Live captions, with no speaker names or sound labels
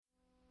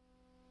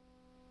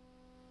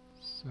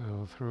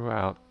So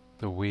throughout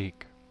the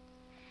week,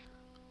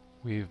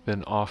 we've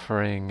been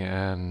offering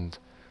and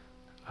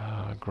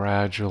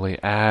gradually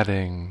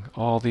adding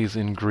all these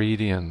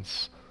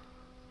ingredients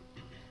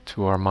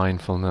to our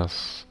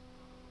mindfulness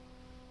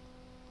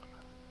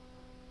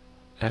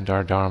and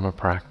our Dharma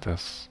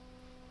practice.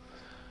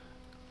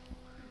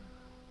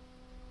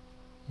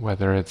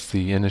 Whether it's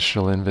the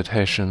initial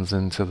invitations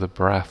into the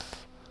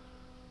breath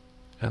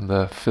and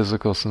the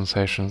physical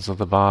sensations of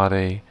the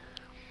body,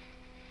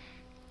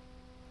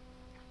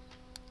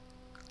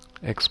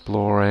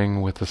 exploring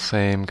with the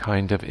same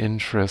kind of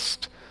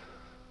interest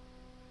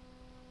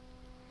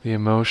the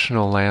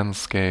emotional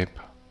landscape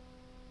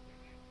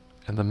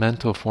and the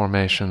mental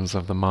formations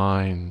of the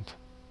mind.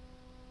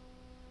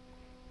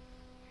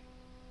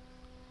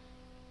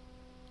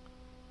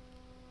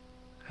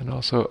 And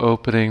also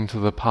opening to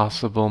the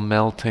possible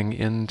melting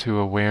into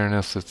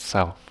awareness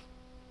itself.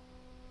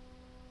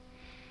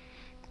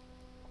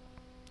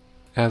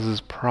 As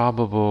is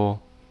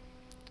probable,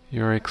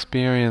 your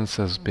experience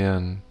has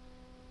been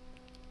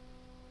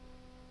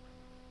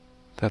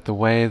that the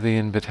way the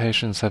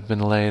invitations have been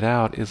laid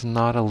out is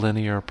not a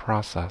linear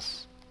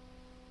process.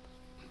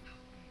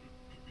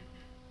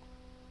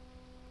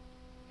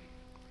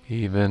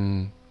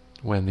 Even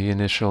when the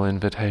initial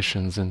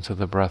invitations into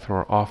the breath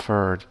were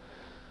offered,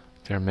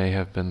 there may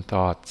have been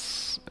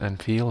thoughts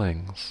and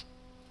feelings.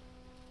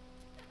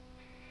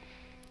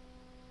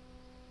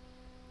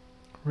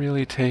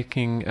 Really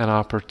taking an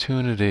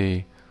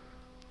opportunity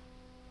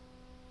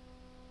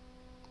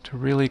to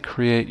really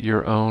create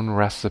your own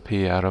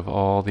recipe out of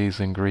all these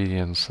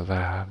ingredients that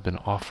have been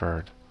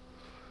offered.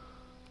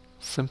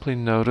 Simply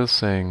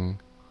noticing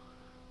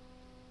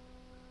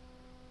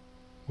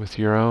with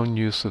your own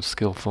use of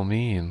skillful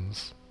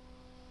means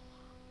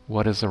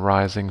what is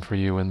arising for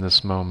you in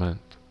this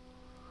moment.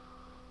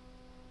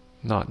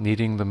 Not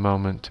needing the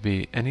moment to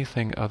be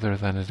anything other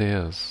than it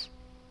is.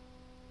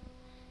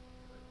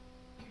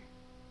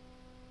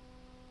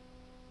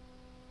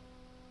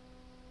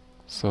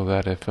 So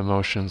that if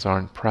emotions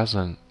aren't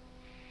present,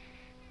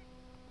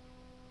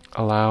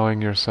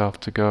 allowing yourself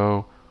to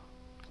go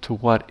to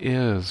what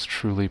is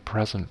truly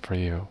present for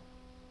you.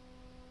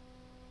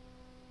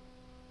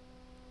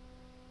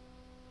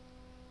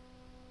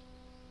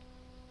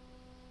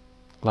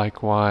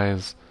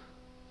 Likewise,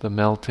 the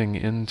melting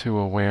into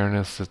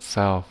awareness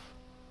itself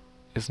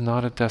is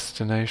not a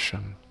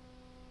destination.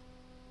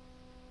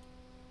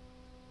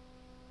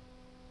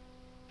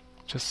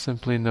 Just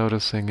simply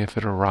noticing if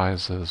it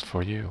arises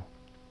for you.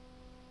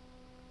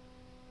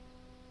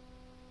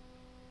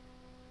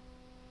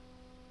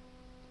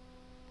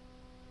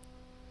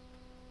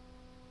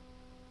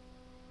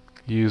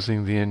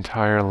 Using the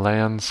entire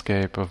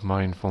landscape of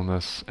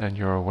mindfulness and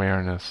your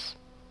awareness,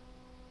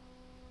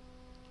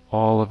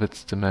 all of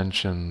its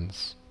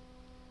dimensions,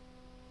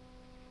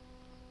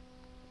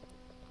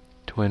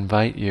 to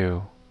invite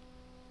you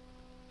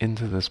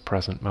into this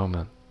present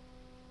moment.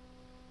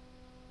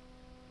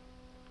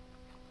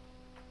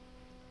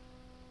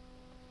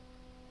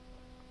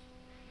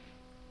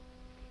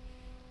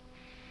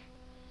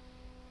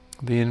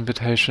 The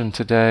invitation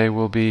today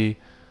will be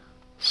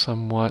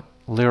somewhat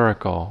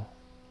lyrical,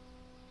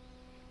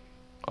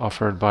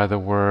 offered by the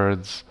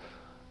words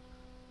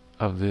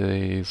of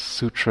the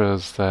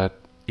sutras that,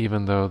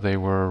 even though they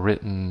were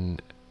written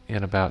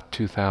in about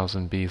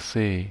 2000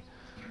 BC,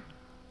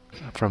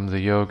 from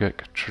the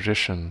yogic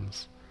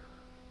traditions,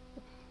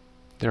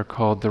 they're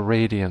called the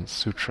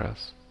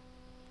Radiance-Sutras.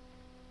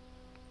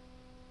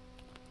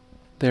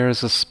 There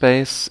is a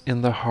space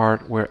in the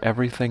heart where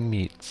everything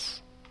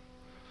meets.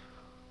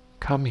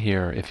 Come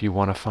here if you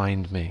want to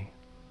find me.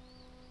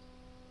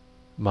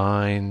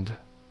 Mind,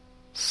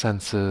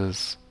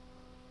 senses,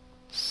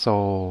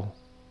 soul,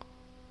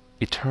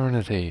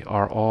 eternity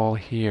are all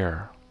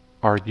here.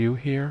 Are you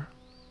here?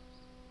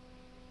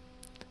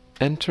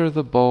 Enter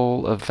the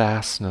bowl of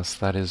vastness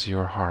that is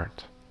your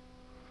heart.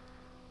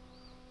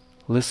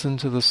 Listen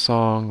to the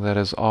song that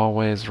is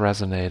always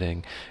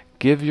resonating.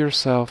 Give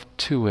yourself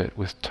to it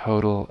with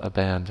total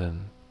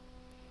abandon.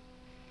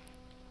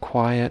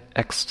 Quiet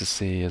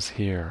ecstasy is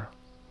here,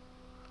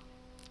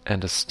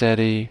 and a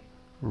steady,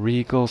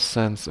 regal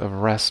sense of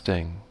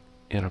resting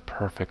in a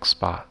perfect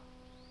spot.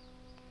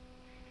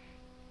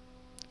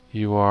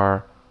 You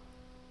are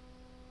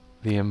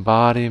the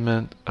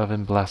embodiment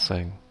of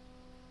blessing.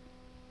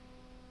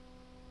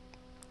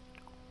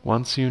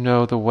 Once you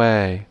know the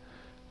way,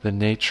 the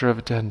nature of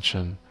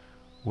attention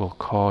will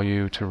call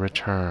you to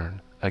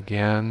return.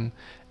 Again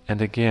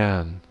and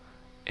again,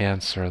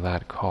 answer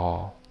that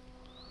call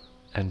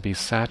and be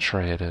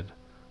saturated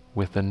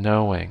with the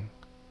knowing,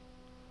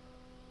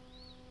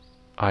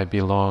 I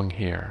belong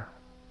here.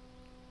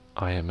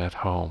 I am at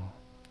home.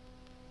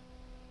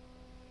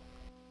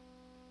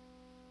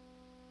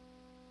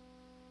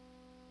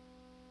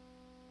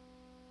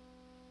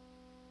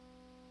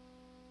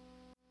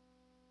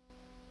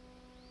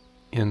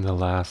 In the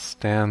last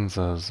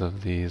stanzas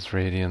of these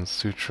Radiance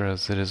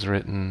Sutras, it is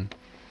written,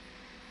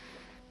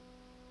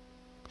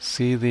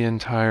 See the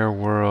entire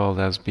world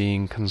as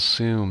being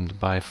consumed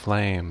by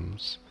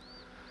flames.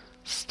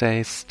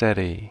 Stay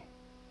steady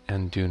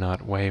and do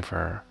not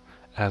waver,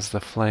 as the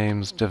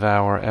flames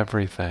devour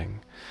everything,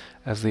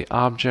 as the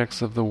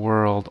objects of the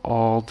world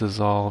all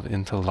dissolve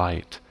into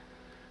light.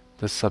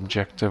 The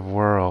subjective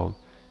world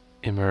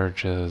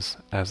emerges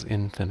as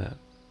infinite.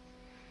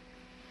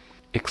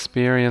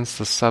 Experience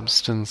the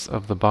substance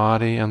of the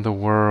body and the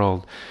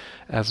world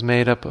as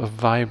made up of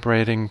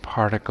vibrating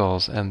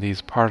particles, and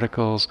these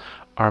particles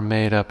are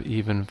made up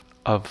even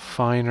of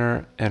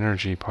finer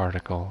energy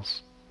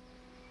particles.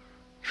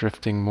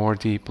 Drifting more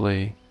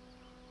deeply,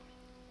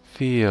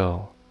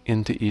 feel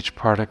into each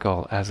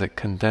particle as it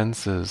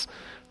condenses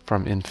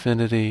from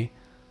infinity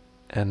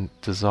and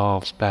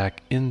dissolves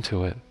back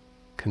into it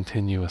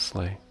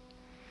continuously.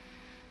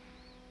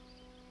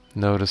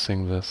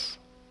 Noticing this,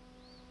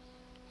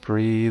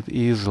 breathe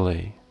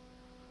easily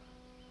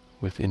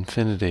with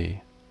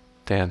infinity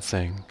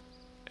dancing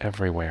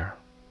everywhere.